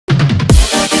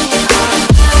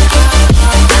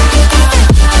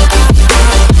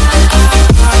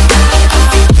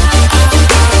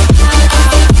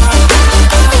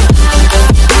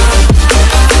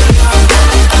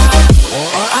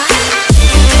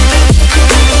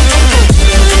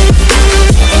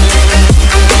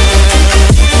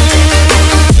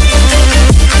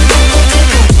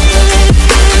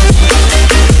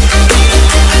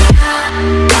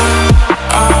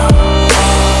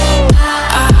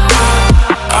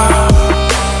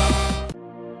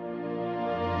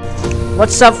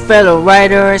What's up fellow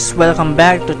riders? Welcome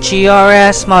back to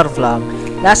Chii's Motovlog.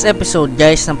 Last episode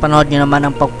guys, napanood nyo naman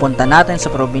ang pagpunta natin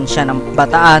sa probinsya ng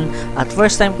Bataan at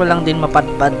first time ko lang din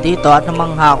mapadpad dito at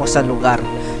namangha ako sa lugar.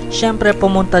 Syempre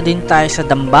pumunta din tayo sa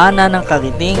dambana ng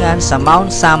Kagitingan sa Mount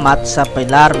Samat sa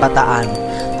Pilar, Bataan.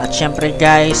 At syempre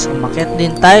guys, umakyat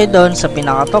din tayo doon sa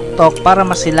pinakatoktok para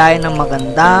masilayan ng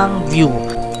magandang view.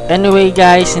 Anyway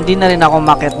guys, hindi na rin ako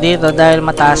umakyat dito dahil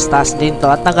mataas-taas din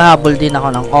to at naghahabol din ako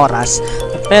ng oras.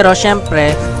 Pero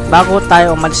syempre, bago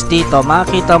tayo umalis dito,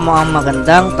 makikita mo ang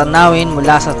magandang tanawin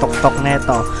mula sa tuktok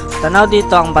neto. Tanaw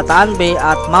dito ang Bataan Bay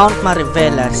at Mount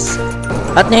Mariveles.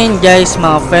 At ngayon guys,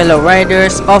 mga fellow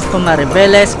riders, off to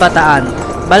Mariveles, Bataan.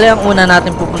 Bale, ang una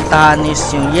natin pupuntahan is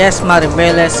yung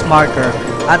Mariveles marker.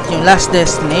 At yung last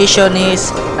destination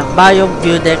is Nagbayog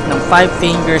Viewdeck ng 5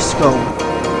 Fingers Cove.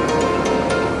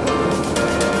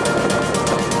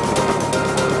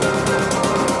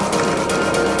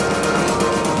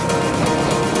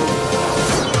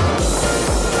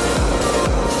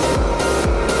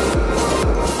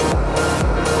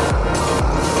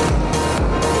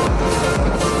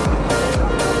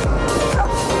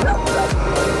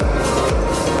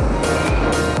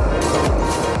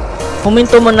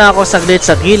 Huminto muna ako saglit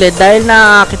sa gilid dahil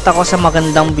nakakakit ako sa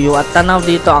magandang view at tanaw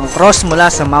dito ang cross mula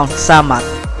sa Mount Samat.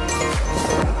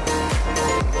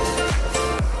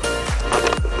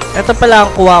 Ito pala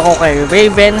ang kuha ko kay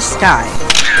Raven Sky.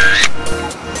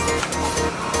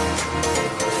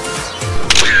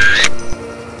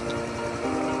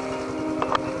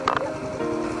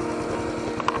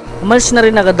 Umalis na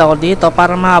rin agad ako dito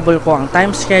para mahabol ko ang time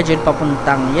schedule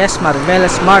papuntang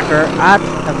Mariveles marker at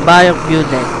Nagbayog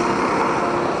Viewdeck.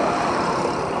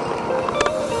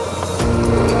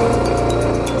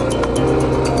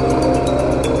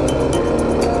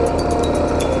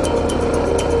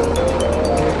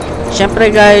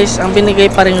 Syempre guys, ang binigay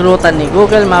pa ring ruta ni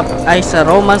Google Map ay sa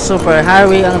Roman Super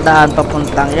Highway ang daan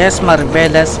papuntang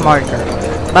Mariveles marker.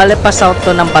 Bale pa south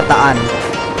to ng Bataan.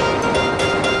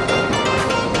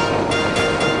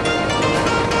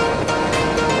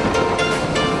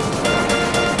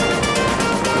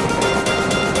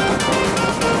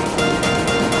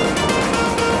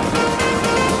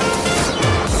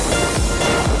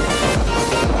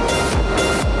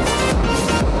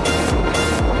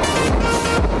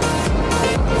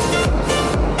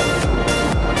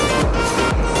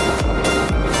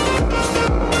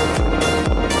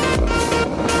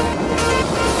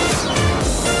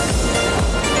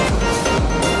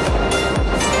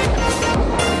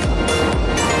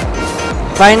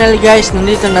 Finally guys,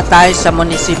 nandito na tayo sa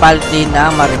municipality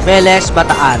ng Mariveles,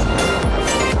 Bataan.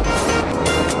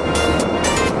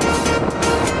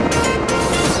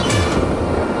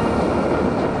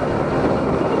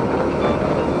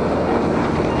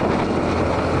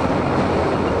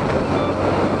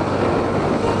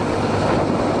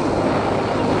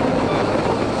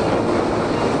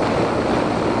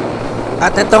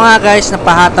 At ito nga guys,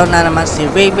 napahataw na naman si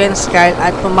Raven Sky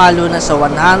at pumalo na sa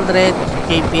 100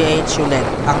 kph ulit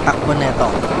ang takbo nito.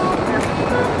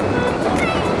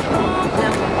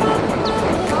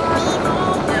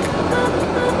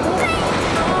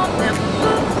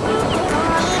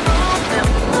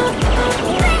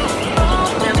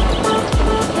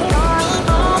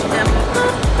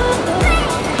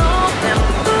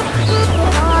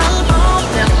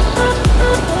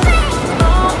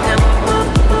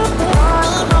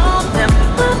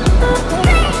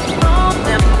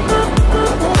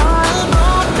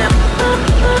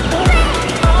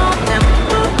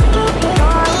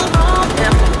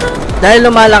 Dahil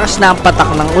lumalakas na ang patak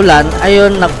ng ulan,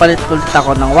 ayun nagpalit ulit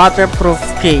ako ng waterproof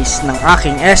case ng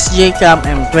aking SJCam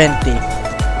M20.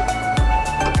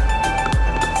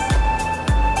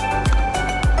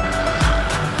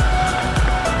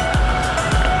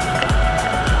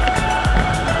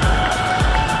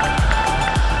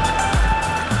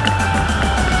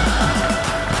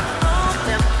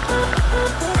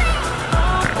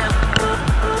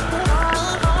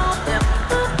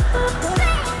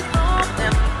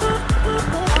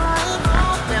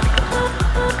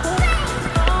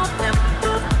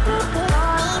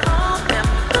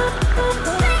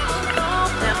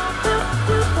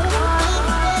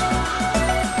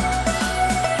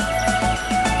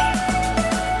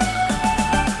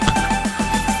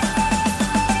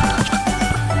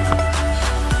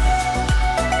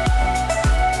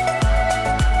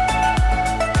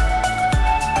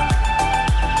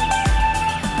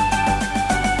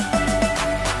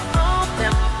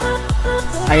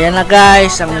 Ayan na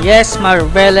guys, ang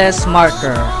Mariveles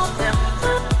marker.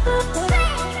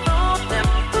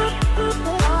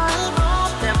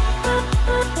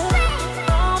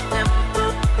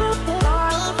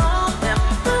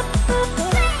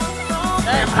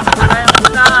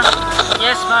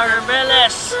 Yes,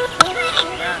 Mariveles.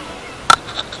 Ayan.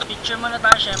 Picture muna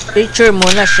tayo syempre. Picture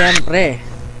muna syempre.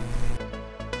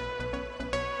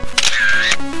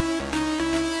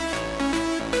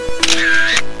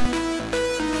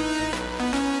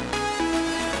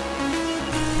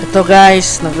 Ito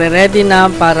guys, nagre-ready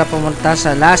na para pumunta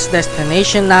sa last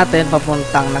destination natin,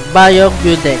 papuntang Nagbayog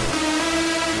Viewdeck.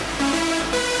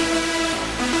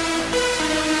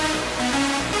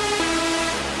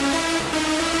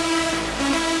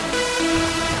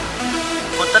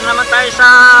 Punta naman tayo sa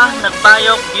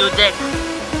Nagbayog Viewdeck.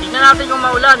 Tingnan natin kung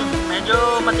maulan,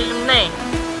 medyo madilim na eh.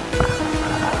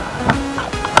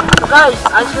 So guys,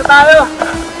 alis na tayo.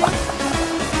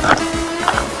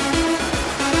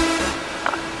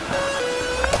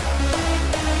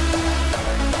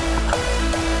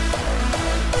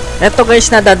 Ito guys,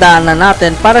 nadadaanan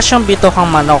natin para siyang bitokang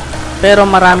manok, pero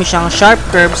marami siyang sharp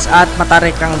curves at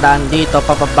matarik ang daan dito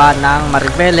pababa ng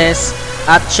Mariveles.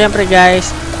 At syempre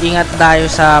guys, ingat tayo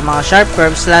sa mga sharp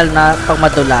curves lalo na pag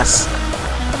madulas.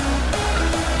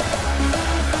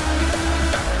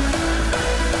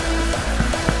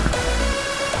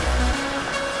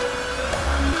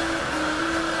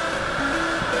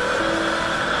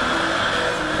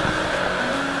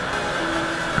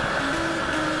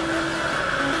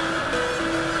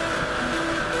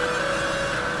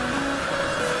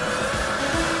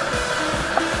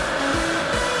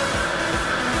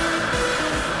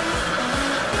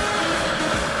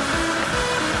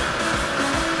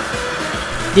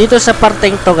 Dito sa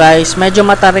parteng to guys, medyo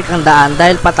matarik ang daan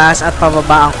dahil pataas at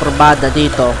pababa ang kurbada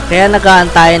dito. Kaya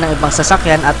nag-aantay ng ibang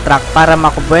sasakyan at truck para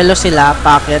makubuelo sila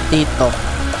paakyat dito.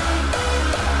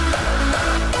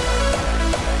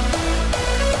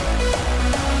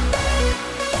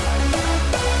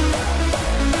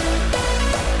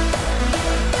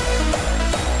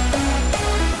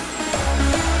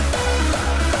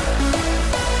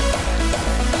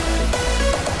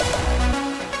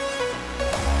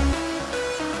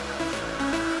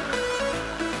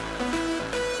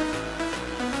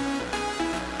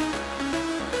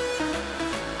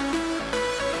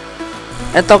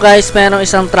 Ito guys, merong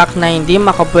isang truck na hindi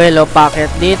makabuelo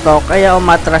paakyat dito kaya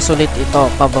umatras ulit ito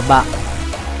pababa.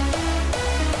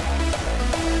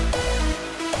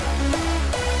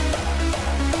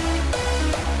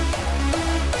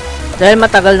 Dahil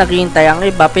matagal naghihintay ang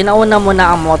iba, pinauna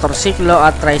muna ang motorsiklo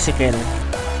at tricycle.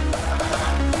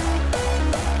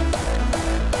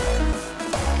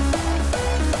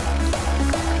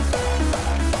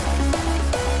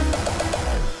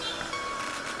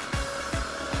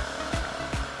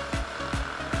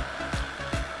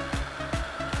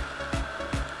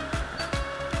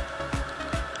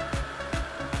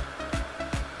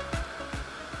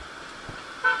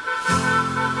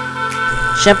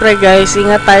 Syempre guys,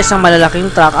 ingat tayo sa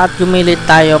malalaking truck at gumilit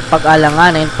tayo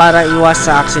pag-alanganin para iwas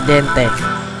sa aksidente.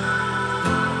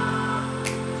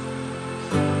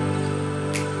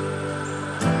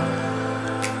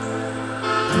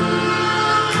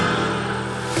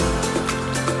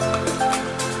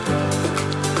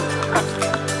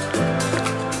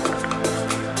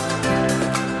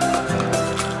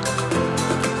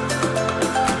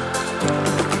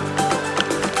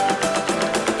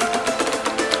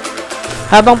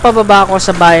 Habang pababa ako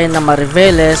sa bayan ng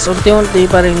Mariveles, unti-unti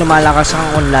pa rin lumalakas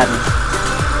ang ulan.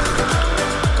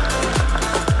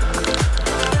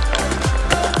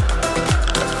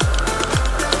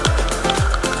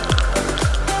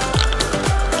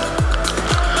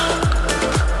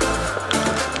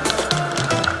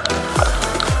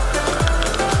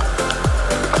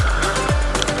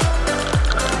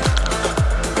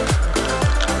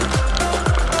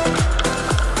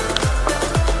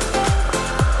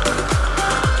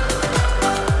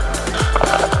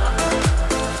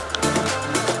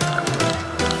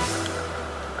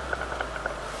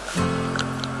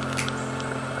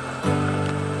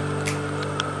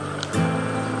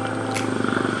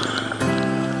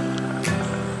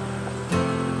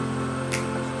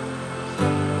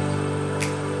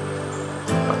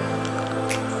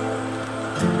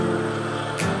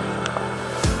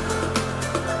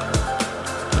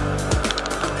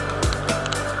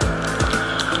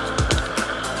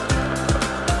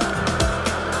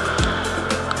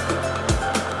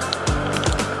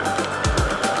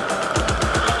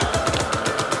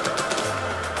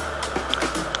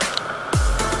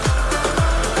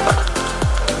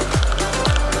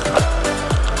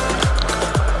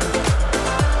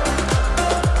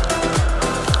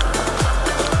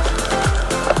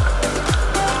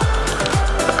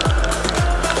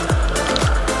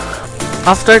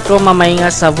 After ko mamahinga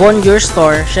sa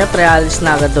Wondershare, syempre alis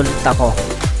na agad ulit ako.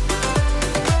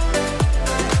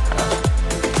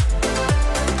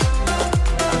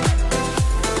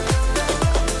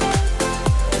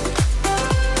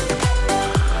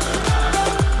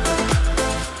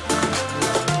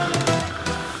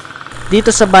 dito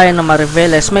sa bayan ng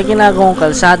Mariveles may ginagawang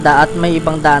kalsada at may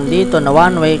ibang daan dito na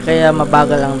one way kaya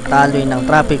mabagal ang taloy ng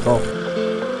trapiko.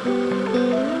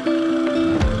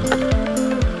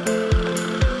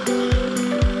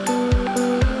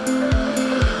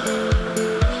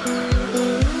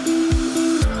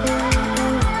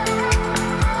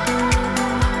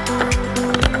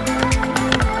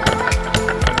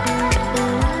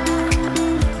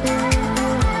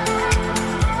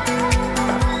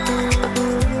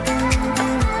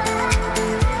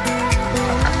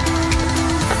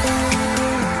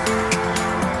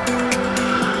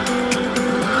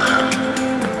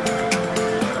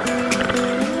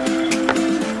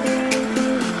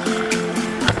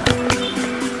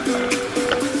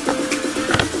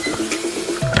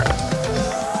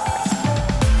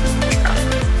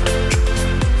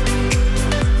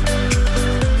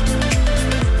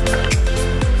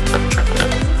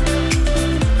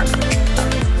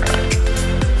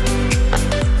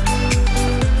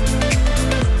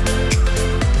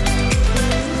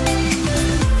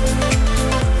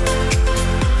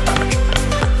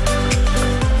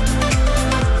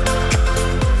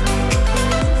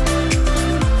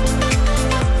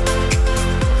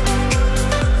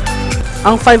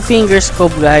 Ang Five Fingers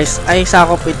Cove guys ay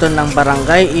sakop ito ng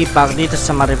barangay Ipak dito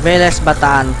sa Mariveles,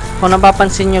 Bataan. Kung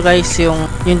napapansin nyo guys yung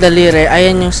daliri,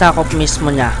 ayan yung sakop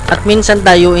mismo niya. At minsan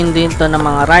dayuin din to ng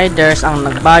mga riders ang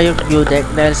Nagbayog Viewdeck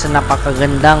dahil sa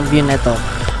napakagandang view nito.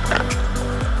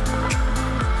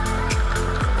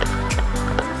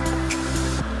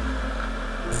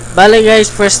 Bale guys,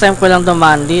 first time ko lang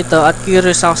dumaan dito at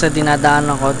curious ako sa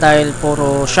dinadaanan ko dahil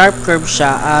puro sharp curve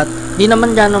siya at di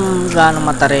naman gaano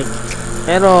matarik.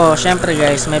 Pero syempre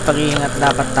guys, may pag-iingat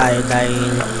dapat tayo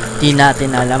dahil di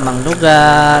natin alam ang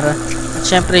lugar. At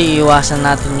syempre iiwasan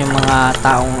natin yung mga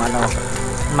taong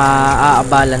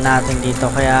maaabala natin dito.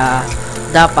 Kaya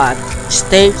dapat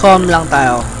stay calm lang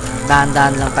tayo.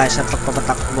 Dahan-dahan lang tayo sa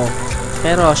pagpapatakbo.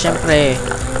 Pero syempre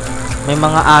may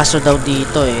mga aso daw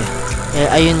dito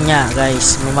ayun nga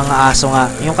guys, may mga aso nga.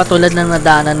 Yung katulad ng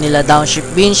nadaanan nila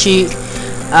downshift Vinci.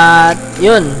 At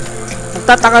yun,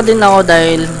 nagtataka din ako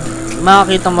dahil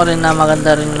makikita mo rin na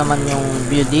maganda rin naman yung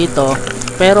view dito,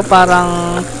 pero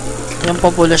parang yung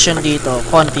populasyon dito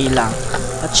konti lang.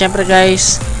 At syempre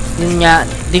guys, yun nga,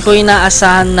 di ko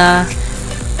inaasahan na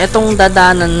etong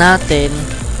dadaanan natin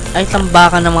ay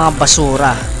tambakan ng mga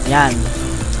basura. Yan,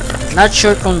 not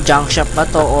sure kung junk shop ba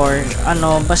to or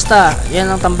basta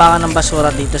yan ang tambakan ng basura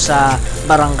dito sa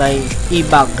barangay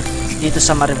Ibag dito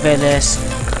sa Mariveles,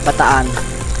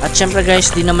 Bataan. At syempre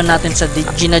guys, di naman natin sa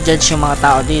ginajudge yung mga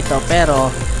tao dito, pero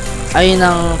ayun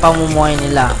ang pamumuhay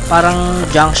nila. Parang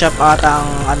junk shop ata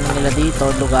ang nila dito,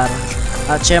 lugar.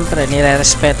 At syempre,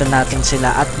 nire-respeto natin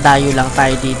sila at dayo lang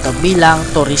tayo dito bilang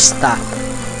turista.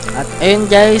 At ayun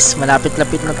guys,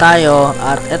 malapit-lapit na tayo.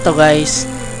 At eto guys,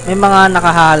 may mga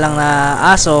nakahalang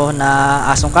na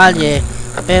asong kalye.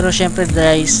 Pero syempre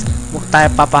guys, huwag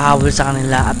tayo papahabol sa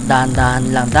kanila at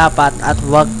dahan-dahan lang dapat at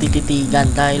huwag tititigan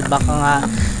dahil baka nga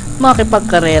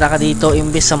makipagkarera ka dito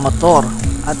imbis sa motor.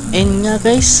 At ayun nga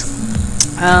guys,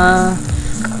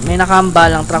 may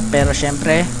nakaambalang truck pero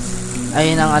syempre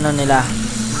ayun ang nila,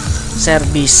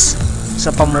 service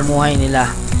sa pamumuhay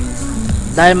nila.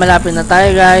 Dahil malapit na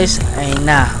tayo guys, ayun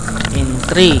na, in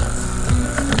 3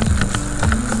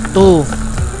 2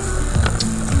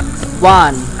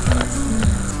 1.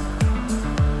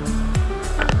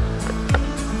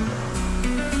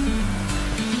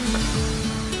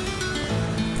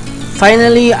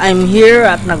 Finally, I'm here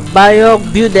at Nagbayog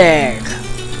Viewdeck,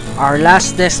 our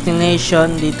last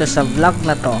destination dito sa vlog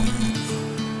na to.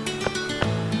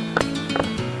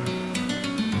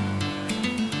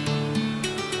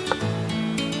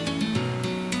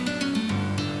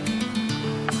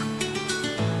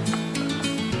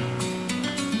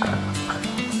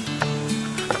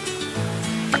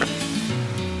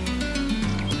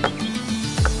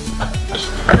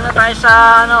 Dito na tayo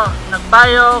sa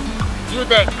Nagbayog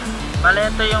Viewdeck.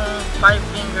 Bale, ito yung Five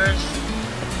Fingers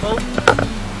Cove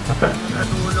sa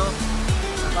dulo.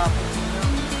 Napapunta nyo.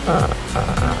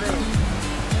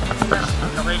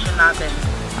 Location natin.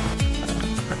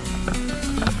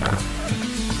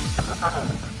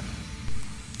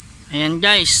 Ayan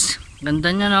guys, ganda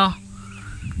nya no.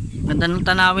 Ganda ng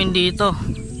tanawin dito.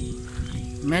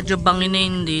 Medyo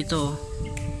banginin dito.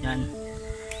 Yan.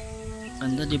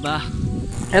 Ganda diba?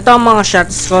 Ito ang mga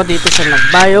shots ko dito sa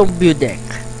Nagbayog Viewdeck.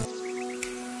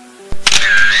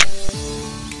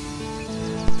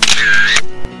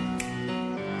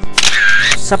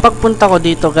 Sa pagpunta ko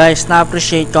dito guys,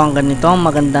 na-appreciate ko ang ganitong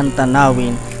magandang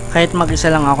tanawin. Kahit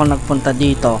mag-isa lang ako nagpunta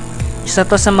dito, Isa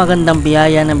to sa magandang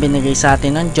biyaya na binigay sa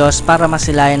atin ng Diyos para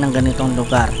masilayan ng ganitong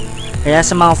lugar. Kaya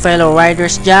sa mga fellow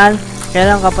riders dyan,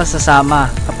 kailan ka pa sasama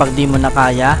kapag di mo na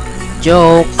kaya?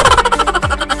 Joke!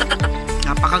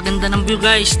 Napakaganda ng view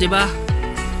guys, di ba?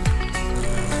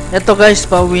 Ito guys,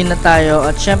 pauwi na tayo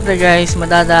at syempre guys,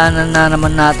 madadaanan na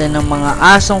naman natin ng mga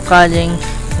asong kaling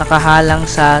nakahalang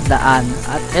sa daan.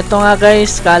 At ito nga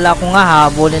guys, kala ko nga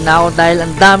habulin na ako dahil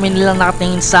ang dami nilang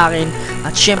nakatingin sa akin.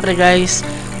 At syempre guys,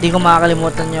 di ko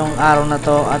makakalimutan yung araw na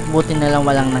to at buti na lang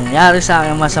walang nangyari sa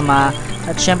akin masama.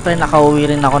 At syempre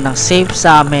nakauwi rin ako ng safe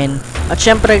sa amin. At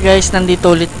syempre guys,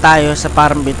 nandito ulit tayo sa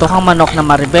parang bituhang manok na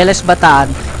Mariveles,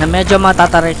 Bataan na medyo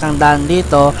matatarik ang daan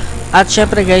dito. At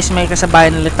syempre guys, may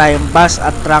kasabayan ulit tayong bus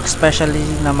at truck, especially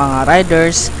ng mga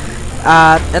riders.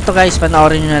 At eto guys,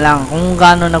 panoorin nyo na lang kung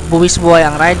gaano nagbuwis buhay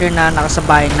ang rider na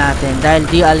nakasabay natin dahil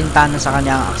di alintana sa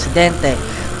kanyang aksidente.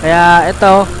 Kaya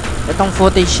itong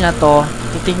footage na to,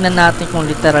 titignan natin kung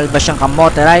literal ba siyang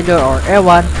kamote rider or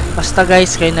ewan. Basta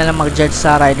guys, kayo na lang mag-judge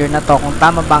sa rider na to kung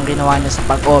tama ba ang ginawa niya sa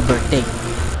pag-overtake.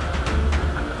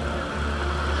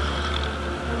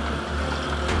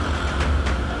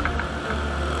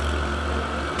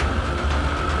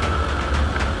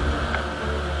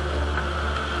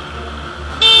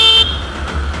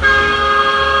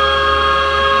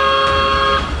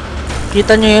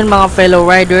 Kita nyo yun mga fellow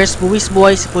riders, buwis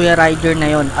buhay si Kuya Rider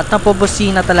na yun. At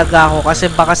napobosina talaga ako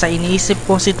kasi baka sa iniisip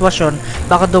kong sitwasyon,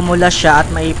 baka dumulas siya at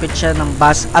maipit siya ng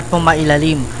bus at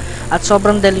pumailalim. At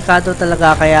sobrang delikado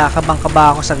talaga kaya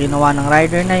kabang-kaba ako sa ginawa ng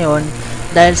rider na yun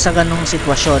dahil sa ganung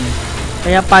sitwasyon.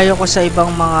 Kaya payo ko sa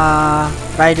ibang mga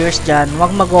riders dyan,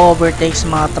 huwag mag-overtake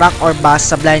sa mga truck or bus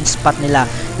sa blind spot nila.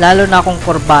 Lalo na kung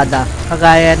kurbada,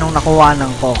 kagaya nung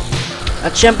nakuhanan ko.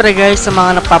 At syempre guys, sa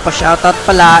mga nagpapa-shoutout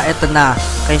pala, ito na.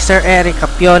 Kay Sir Eric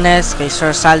Capiones, kay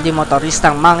Sir Saldi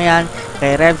Motoristang Mangyan,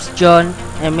 kay Revs John,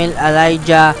 Emil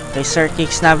Elijah, kay Sir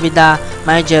Kix Navida,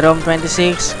 May Jerome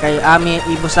 26, kay Ami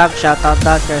Ibusag, shoutout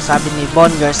out, kay sabi ni Bon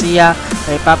Garcia,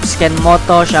 kay Paps Ken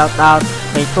Moto, shoutout,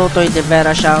 kay Tutoy De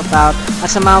Vera, shoutout. At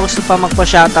sa mga gusto pa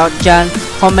magpa-shoutout dyan,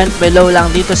 comment below lang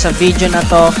dito sa video na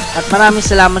to. At maraming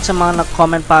salamat sa mga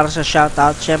nag-comment para sa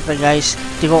shoutout. Syempre guys,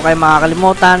 di ko kayo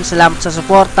makakalimutan. Salamat sa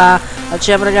suporta. At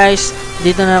syempre guys,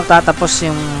 dito na nagtatapos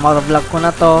yung motovlog ko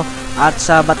na to at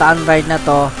sa Bataan ride na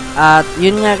to. At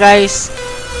yun nga guys,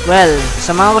 well,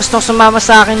 sa mga gustong sumama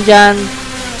sa akin dyan,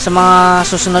 sa mga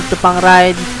susunod ko pang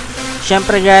ride,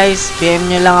 syempre guys, PM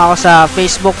nyo lang ako sa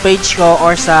Facebook page ko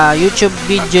or sa YouTube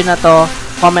video na to.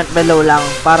 Comment below lang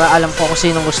para alam ko kung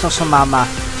sino gustong sumama.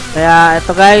 Kaya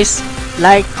ito guys,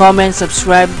 like, comment,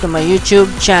 subscribe to my YouTube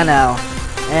channel.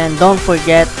 And don't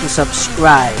forget to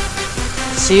subscribe.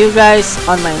 See you guys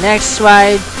on my next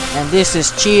ride. And this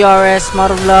is Chii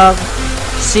Motovlog.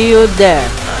 See you there.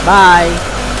 Bye.